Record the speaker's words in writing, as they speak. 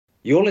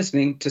You're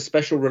listening to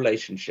Special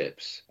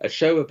Relationships, a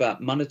show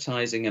about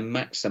monetizing and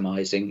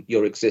maximizing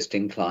your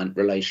existing client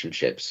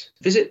relationships.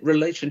 Visit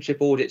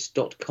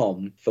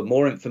relationshipaudits.com for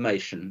more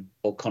information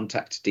or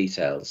contact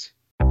details.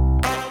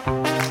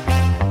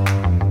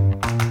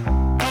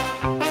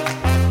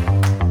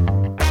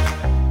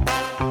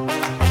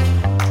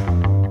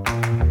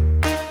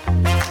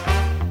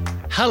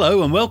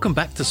 Hello and welcome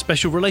back to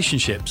Special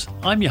Relationships.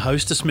 I'm your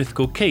host, a Smith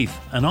called Keith,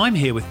 and I'm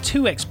here with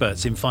two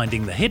experts in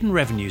finding the hidden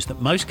revenues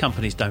that most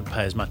companies don't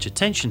pay as much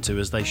attention to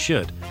as they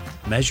should,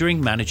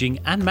 measuring, managing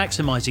and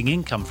maximising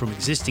income from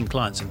existing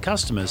clients and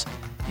customers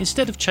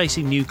instead of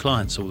chasing new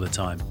clients all the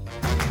time.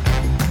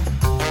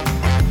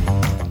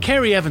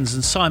 Kerry Evans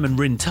and Simon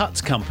Rin-Tutt's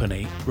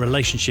company,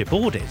 Relationship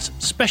Audits,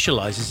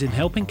 specialises in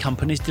helping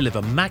companies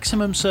deliver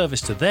maximum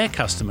service to their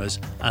customers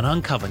and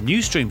uncover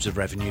new streams of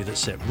revenue that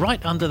sit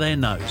right under their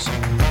nose.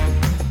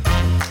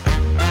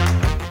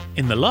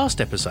 In the last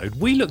episode,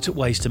 we looked at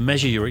ways to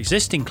measure your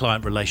existing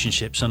client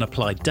relationships and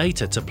apply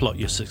data to plot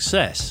your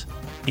success.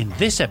 In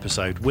this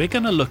episode, we're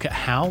going to look at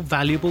how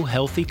valuable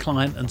healthy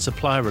client and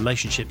supplier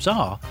relationships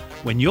are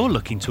when you're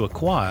looking to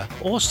acquire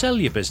or sell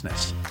your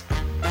business.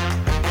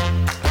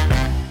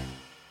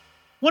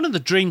 One of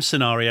the dream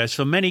scenarios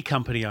for many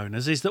company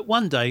owners is that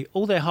one day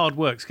all their hard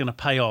work's going to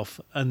pay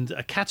off and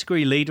a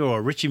category leader or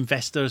a rich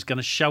investor is going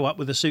to show up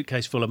with a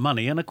suitcase full of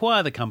money and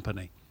acquire the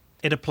company.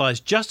 It applies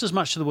just as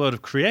much to the world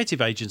of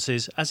creative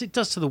agencies as it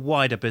does to the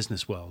wider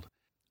business world.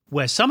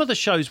 Where some of the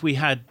shows we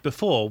had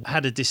before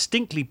had a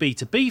distinctly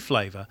B2B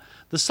flavour,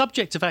 the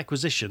subject of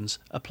acquisitions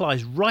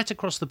applies right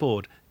across the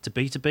board to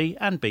B2B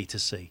and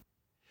B2C.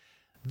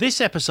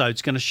 This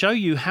episode's going to show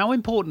you how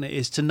important it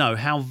is to know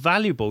how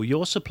valuable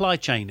your supply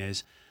chain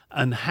is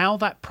and how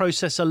that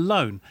process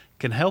alone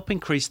can help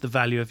increase the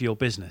value of your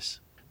business.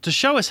 To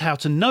show us how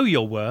to know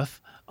your worth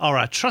are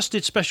our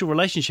trusted special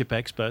relationship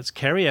experts,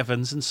 Kerry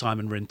Evans and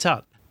Simon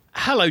Rin-Tutt.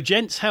 Hello,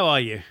 gents. How are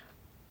you?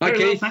 Hi, Very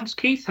well, Keith. thanks,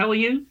 Keith. How are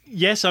you?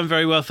 Yes, I'm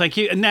very well, thank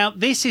you. And now,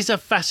 this is a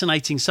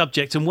fascinating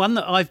subject and one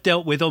that I've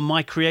dealt with on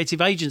my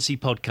creative agency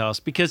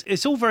podcast because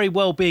it's all very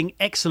well being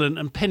excellent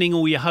and pinning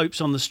all your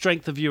hopes on the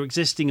strength of your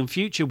existing and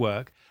future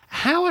work.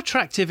 How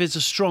attractive is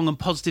a strong and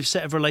positive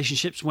set of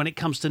relationships when it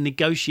comes to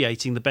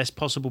negotiating the best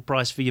possible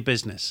price for your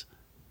business?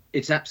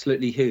 It's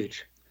absolutely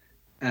huge.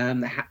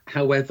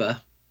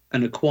 However,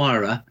 an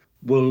acquirer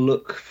will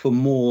look for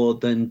more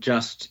than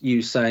just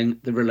you saying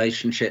the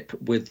relationship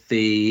with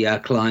the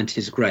client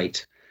is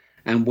great.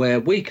 And where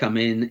we come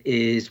in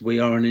is we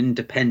are an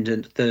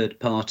independent third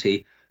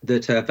party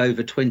that have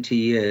over 20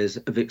 years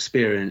of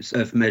experience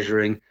of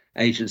measuring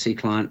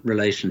agency-client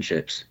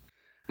relationships.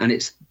 And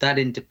it's that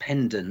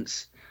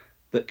independence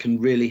that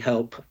can really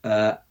help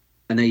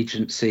an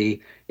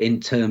agency in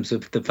terms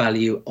of the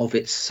value of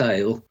its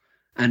sale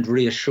and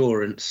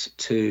reassurance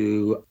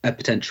to a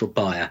potential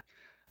buyer.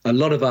 A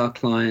lot of our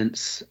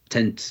clients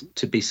tend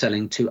to be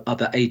selling to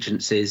other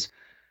agencies,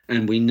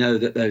 and we know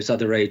that those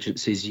other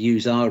agencies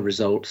use our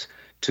results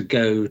to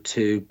go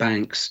to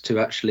banks to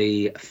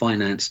actually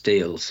finance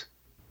deals.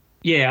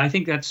 Yeah, I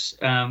think that's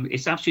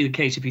it's absolutely the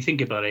case if you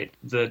think about it,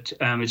 that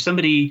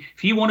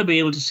if you want to be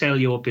able to sell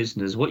your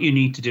business, what you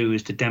need to do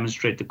is to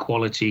demonstrate the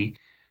quality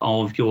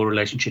of your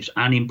relationships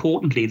and,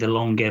 importantly, the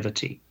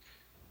longevity.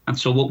 And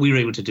so what we're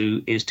able to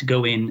do is to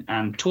go in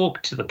and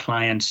talk to the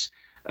clients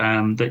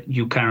that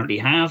you currently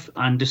have,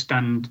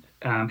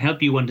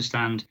 help you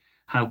understand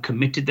how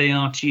committed they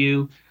are to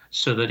you,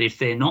 so that if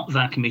they're not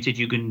that committed,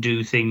 you can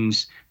do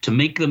things to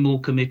make them more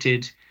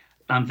committed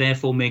and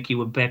therefore make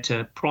you a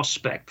better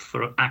prospect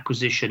for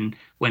acquisition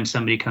when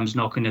somebody comes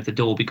knocking at the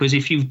door. Because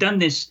if you've done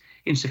this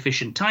in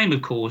sufficient time,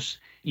 of course,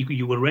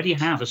 you already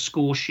have a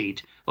score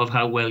sheet of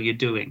how well you're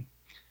doing.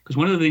 Because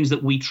one of the things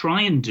that we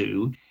try and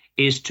do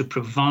is to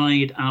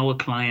provide our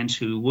clients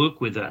who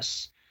work with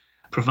us,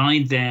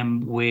 provide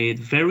them with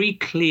very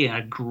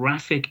clear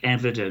graphic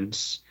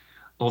evidence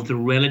of the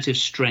relative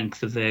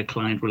strength of their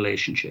client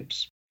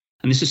relationships.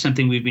 And this is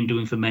something we've been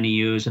doing for many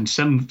years. And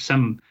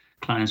some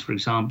clients, for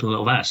example,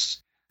 of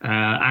us,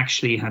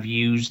 actually have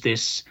used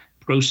this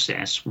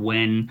process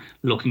when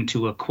looking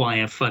to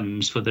acquire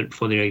funds for their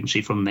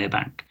agency from their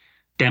bank,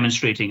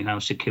 demonstrating how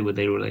secure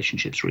their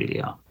relationships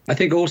really are. I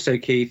think also,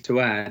 Keith,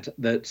 to add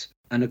that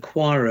an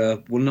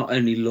acquirer will not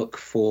only look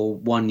for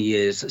 1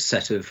 year's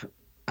set of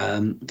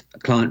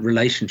client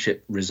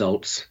relationship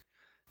results,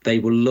 they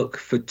will look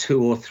for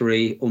 2 or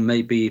 3 or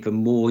maybe even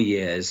more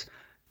years,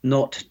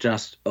 not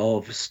just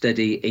of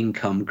steady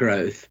income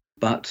growth,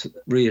 but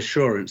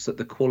reassurance that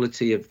the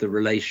quality of the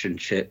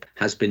relationship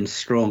has been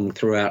strong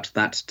throughout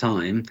that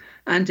time.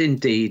 And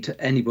indeed,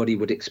 anybody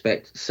would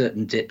expect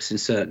certain dips in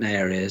certain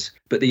areas,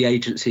 but the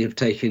agency have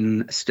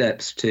taken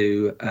steps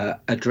to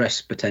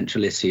address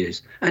potential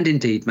issues and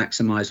indeed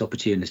maximise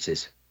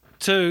opportunities.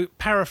 To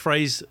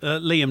paraphrase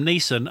Liam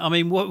Neeson, I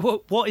mean,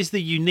 what is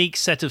the unique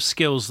set of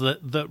skills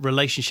that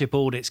relationship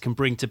audits can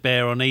bring to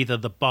bear on either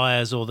the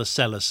buyer's or the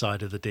seller's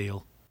side of the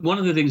deal? One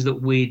of the things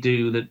that we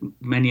do that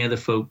many other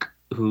folk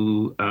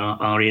who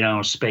are in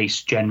our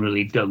space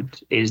generally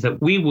don't is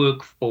that we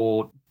work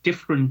for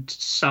different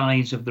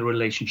sides of the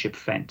relationship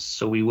fence.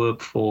 So we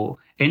work for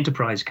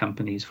enterprise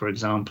companies, for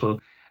example,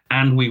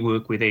 and we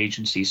work with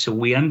agencies. So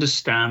we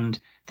understand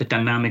the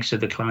dynamics of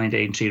the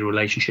client-agency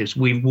relationships.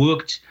 We've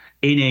worked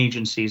in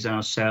agencies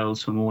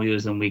ourselves for more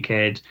years than we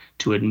cared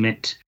to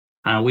admit.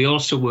 We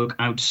also work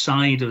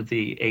outside of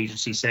the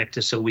agency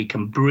sector, so we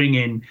can bring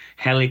in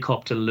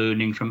helicopter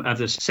learning from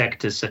other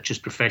sectors, such as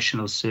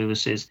professional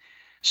services.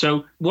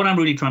 So what I'm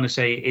really trying to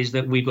say is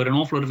that we've got an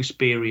awful lot of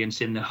experience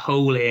in the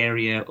whole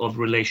area of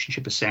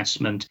relationship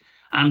assessment,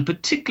 and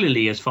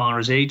particularly as far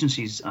as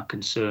agencies are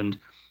concerned,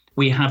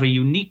 we have a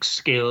unique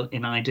skill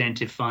in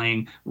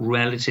identifying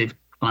relative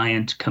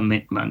client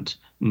commitment,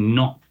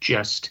 not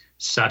just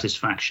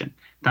satisfaction.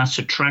 That's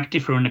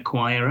attractive for an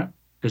acquirer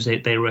because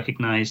they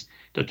recognize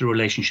that the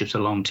relationships are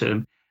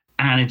long-term,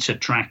 and it's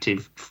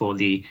attractive for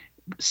the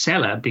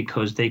seller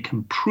because they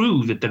can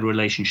prove that the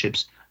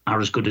relationships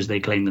are as good as they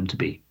claim them to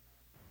be.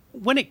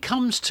 When it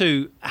comes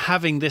to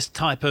having this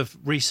type of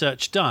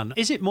research done,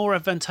 is it more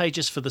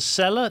advantageous for the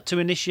seller to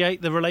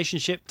initiate the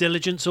relationship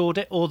diligence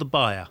audit or the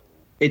buyer?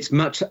 It's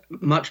much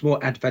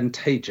more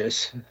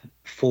advantageous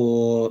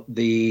for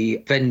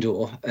the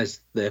vendor, as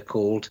they're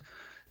called,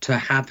 to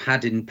have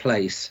had in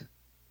place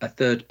a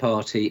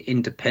third-party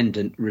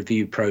independent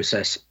review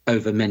process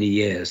over many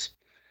years.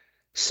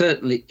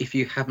 Certainly, if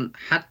you haven't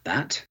had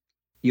that,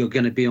 you're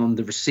going to be on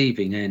the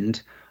receiving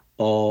end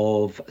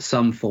of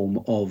some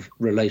form of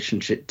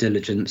relationship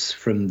diligence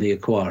from the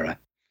acquirer.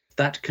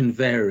 That can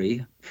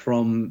vary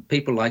from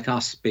people like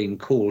us being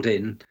called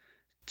in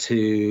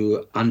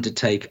to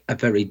undertake a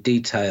very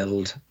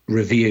detailed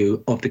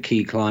review of the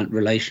key client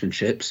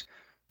relationships,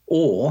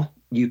 or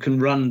you can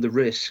run the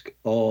risk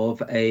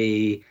of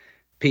a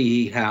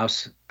PE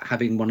house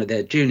having one of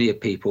their junior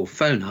people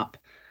phone up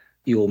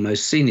your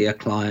most senior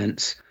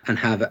clients and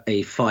have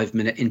a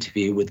 5-minute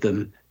interview with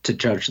them to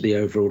judge the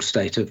overall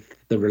state of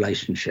the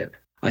relationship.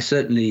 I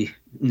certainly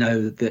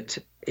know that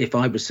if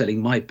I was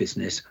selling my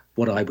business,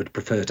 what I would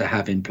prefer to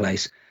have in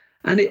place.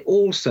 And it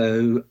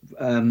also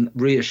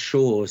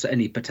reassures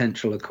any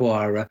potential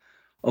acquirer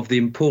of the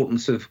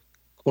importance of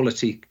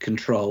quality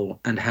control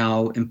and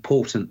how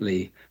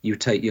importantly you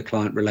take your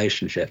client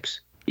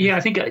relationships. Yeah,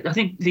 I think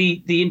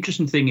the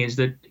interesting thing is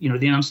that,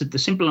 the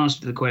simple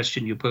answer to the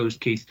question you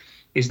posed, Keith,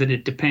 is that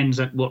it depends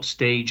at what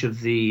stage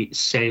of the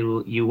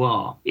sale you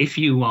are. If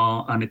you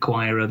are an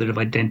acquirer that have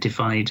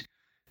identified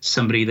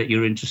somebody that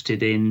you're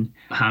interested in,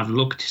 have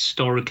looked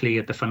historically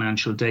at the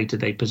financial data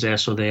they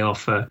possess or they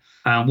offer,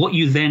 what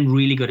you then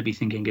really got to be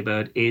thinking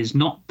about is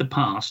not the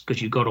past,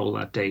 because you've got all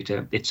that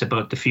data. It's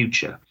about the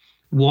future.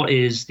 What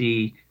is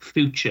the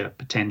future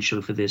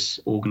potential for this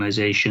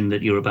organization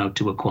that you're about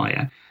to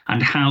acquire?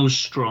 And how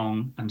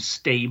strong and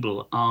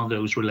stable are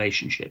those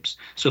relationships?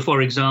 So,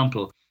 for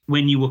example,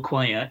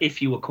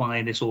 if you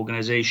acquire this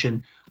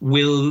organization,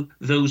 will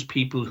those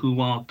people who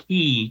are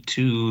key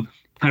to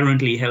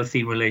currently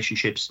healthy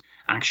relationships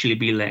actually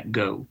be let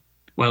go?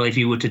 Well, if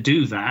you were to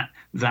do that,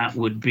 that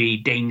would be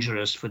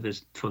dangerous for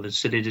the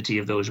solidity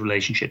of those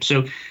relationships.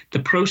 So the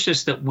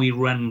process that we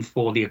run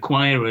for the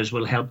acquirers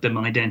will help them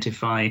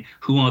identify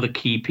who are the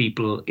key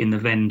people in the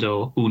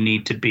vendor who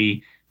need to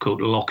be,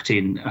 quote, locked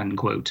in,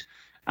 unquote.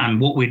 And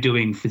what we're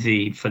doing for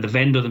the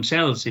vendor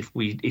themselves,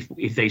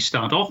 if they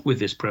start off with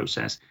this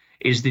process,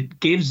 is that it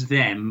gives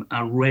them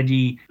a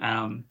ready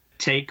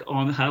take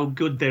on how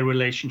good their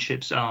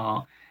relationships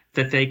are,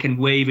 that they can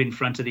wave in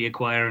front of the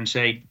acquirer and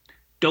say,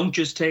 don't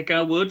just take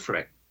our word for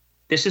it.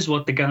 This is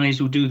what the guys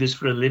who do this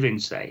for a living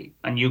say.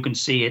 And you can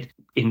see it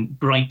in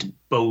bright,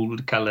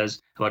 bold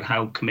colours about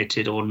how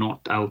committed or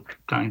not our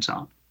clients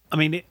are. I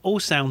mean, it all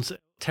sounds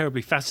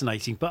terribly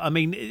fascinating, but I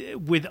mean,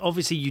 with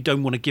obviously you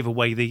don't want to give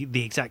away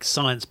the exact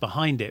science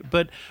behind it,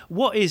 but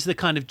what is the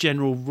kind of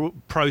general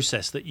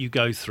process that you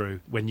go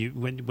through when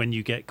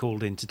you get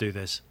called in to do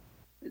this?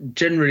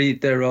 Generally,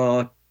 there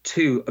are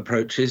two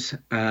approaches,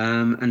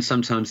 and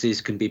sometimes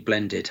these can be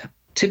blended.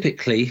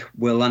 Typically,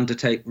 we'll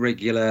undertake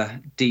regular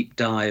deep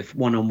dive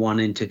one-on-one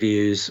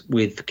interviews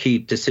with key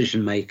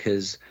decision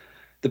makers,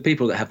 the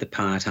people that have the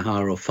power to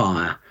hire or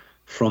fire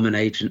from an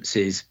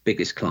agency's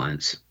biggest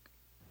clients.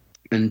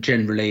 And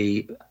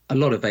generally, a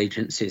lot of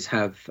agencies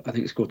have, I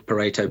think it's called the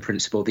Pareto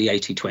principle, the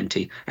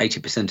 80-20.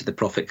 80% of the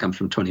profit comes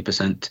from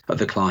 20% of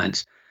the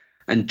clients.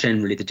 And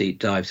generally, the deep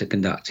dives are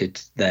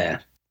conducted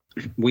there.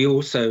 We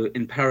also,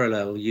 in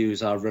parallel,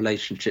 use our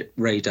Relationship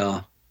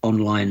Radar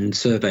online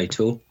survey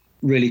tool,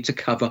 really to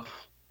cover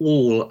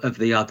all of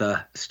the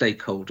other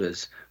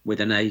stakeholders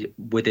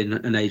within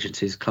an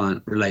agency's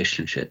client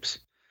relationships.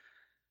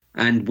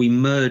 And we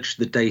merge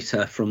the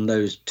data from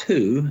those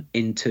two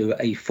into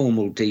a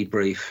formal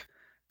debrief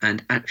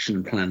and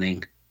action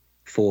planning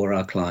for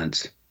our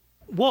clients.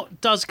 What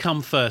does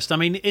come first? I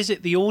mean, is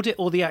it the audit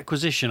or the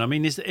acquisition? I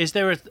mean, is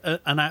there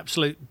an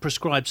absolute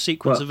prescribed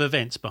sequence of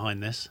events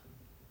behind this?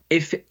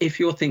 If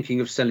you're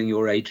thinking of selling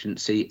your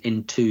agency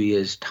in 2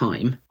 years'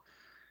 time,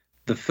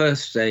 the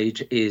first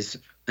stage is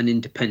an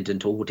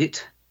independent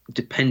audit.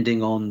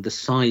 Depending on the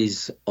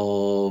size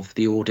of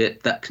the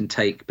audit, that can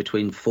take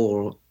between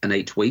 4 and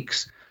 8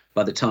 weeks.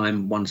 by the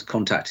time one's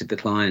contacted the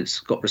clients,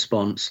 got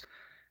response,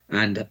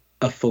 and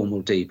a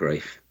formal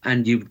debrief.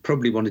 And you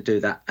probably want to do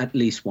that at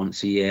least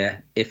once a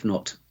year, if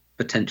not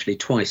potentially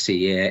twice a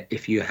year,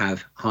 if you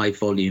have high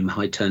volume,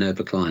 high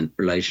turnover client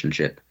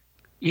relationship.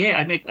 Yeah,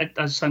 I mean,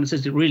 as Simon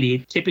says,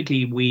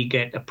 typically we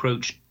get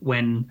approached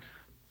when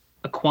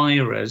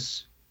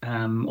acquirers,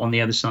 on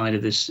the other side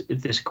of this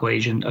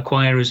equation,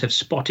 acquirers have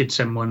spotted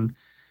someone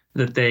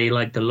that they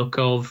like the look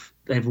of,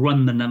 they've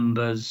run the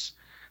numbers,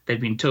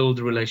 they've been told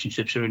the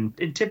relationships are in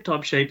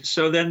tip-top shape.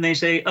 So then they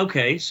say,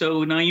 okay,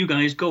 so now you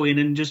guys go in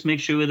and just make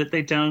sure that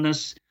they're telling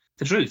us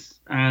the truth.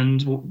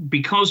 And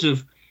because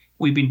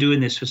we've been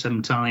doing this for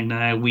some time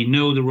now, we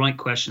know the right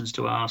questions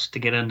to ask to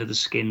get under the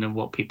skin of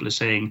what people are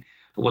saying,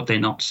 what they're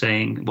not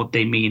saying, what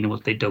they mean and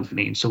what they don't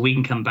mean. So we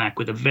can come back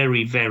with a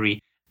very, very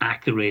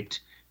accurate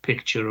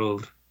picture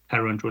of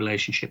current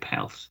relationship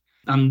health.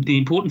 And the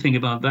important thing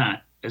about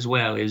that as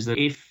well is that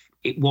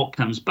what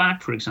comes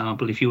back, for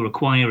example, if you're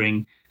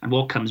acquiring and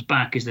what comes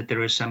back is that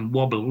there are some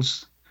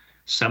wobbles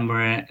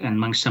somewhere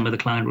amongst some of the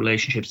client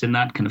relationships, then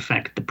that can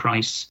affect the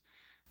price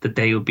that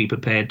they would be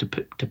prepared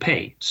to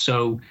pay.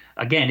 So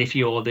again, if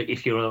you're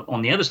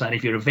on the other side,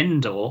 if you're a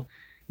vendor,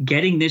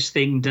 getting this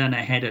thing done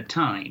ahead of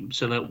time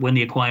so that when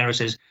the acquirer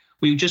says,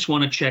 we just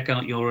want to check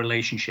out your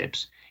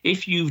relationships,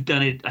 if you've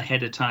done it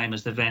ahead of time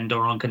as the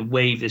vendor and can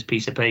wave this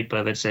piece of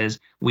paper that says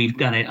we've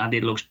done it and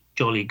it looks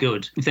jolly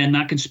good, then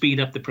that can speed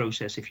up the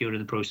process if you're in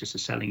the process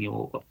of selling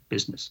your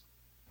business.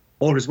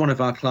 Or as one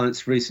of our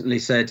clients recently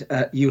said,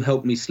 you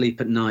help me sleep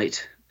at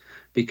night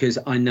because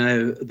I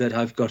know that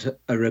I've got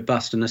a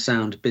robust and a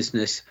sound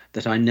business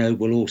that I know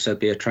will also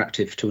be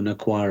attractive to an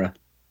acquirer.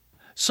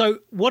 So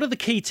what are the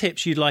key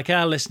tips you'd like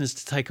our listeners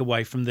to take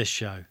away from this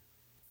show?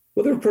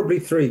 Well, there are probably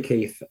three,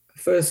 Keith.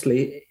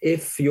 Firstly,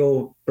 if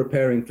you're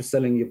preparing for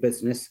selling your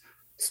business,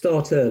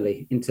 start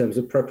early in terms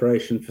of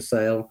preparation for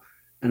sale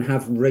and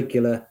have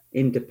regular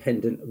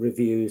independent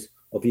reviews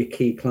of your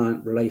key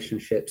client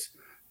relationships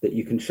that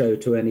you can show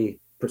to any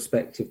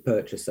prospective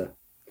purchaser.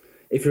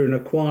 If you're an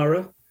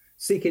acquirer,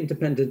 seek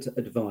independent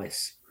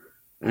advice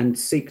and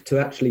seek to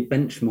actually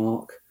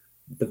benchmark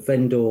the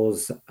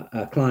vendor's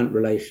client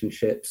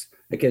relationships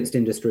against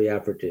industry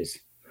averages.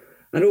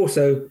 And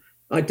also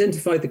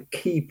identify the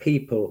key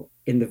people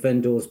in the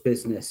vendor's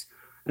business,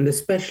 and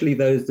especially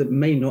those that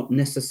may not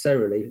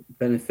necessarily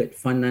benefit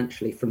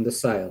financially from the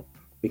sale,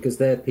 because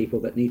they're people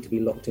that need to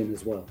be locked in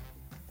as well.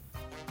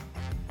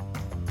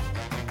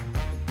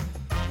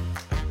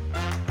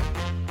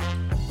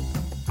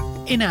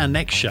 In our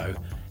next show,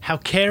 how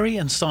Carey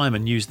and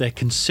Simon use their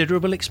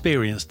considerable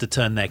experience to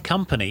turn their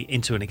company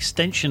into an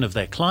extension of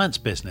their client's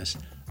business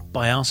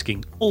by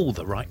asking all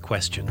the right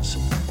questions.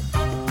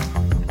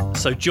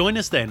 So join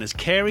us then as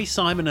Carey,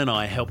 Simon and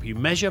I help you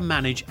measure,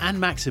 manage and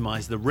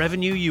maximise the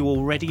revenue you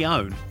already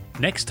own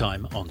next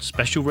time on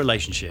Special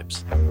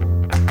Relationships.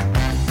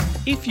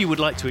 If you would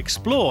like to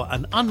explore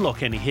and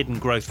unlock any hidden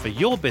growth for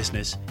your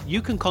business,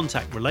 you can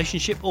contact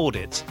Relationship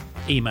Audits.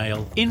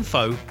 Email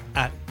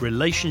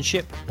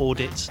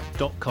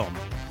info@relationshipaudits.com,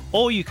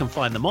 or you can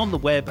find them on the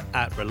web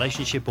at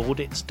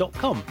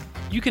relationshipaudits.com.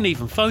 You can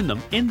even phone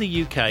them in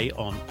the UK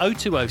on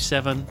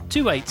 0207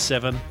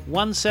 287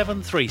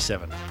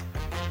 1737.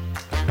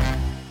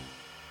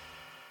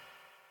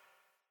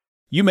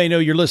 You may know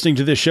you're listening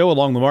to this show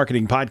along the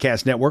Marketing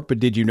Podcast Network, but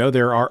did you know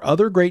there are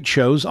other great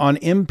shows on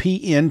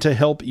MPN to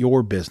help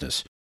your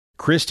business?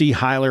 Christy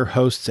Heiler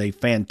hosts a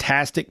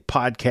fantastic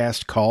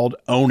podcast called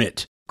Own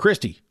It.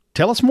 Christy,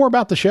 tell us more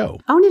about the show.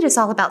 Own It is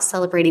all about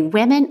celebrating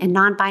women and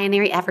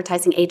non-binary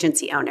advertising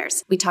agency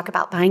owners. We talk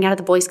about buying out of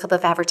the Boys Club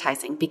of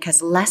Advertising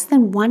because less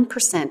than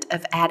 1%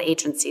 of ad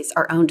agencies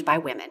are owned by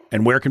women.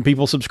 And where can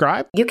people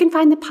subscribe? You can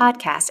find the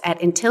podcast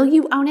at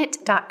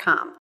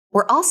untilyouownit.com.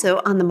 We're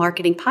also on the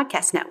Marketing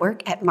Podcast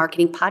Network at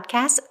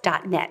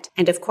marketingpodcast.net.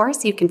 And of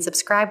course, you can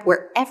subscribe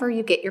wherever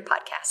you get your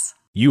podcasts.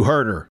 You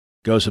heard her.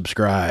 Go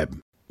subscribe.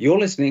 You're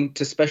listening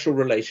to Special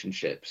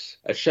Relationships,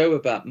 a show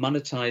about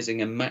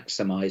monetizing and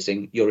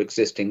maximizing your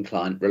existing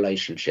client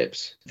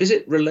relationships.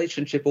 Visit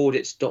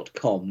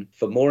relationshipaudits.com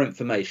for more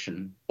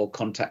information or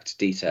contact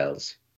details.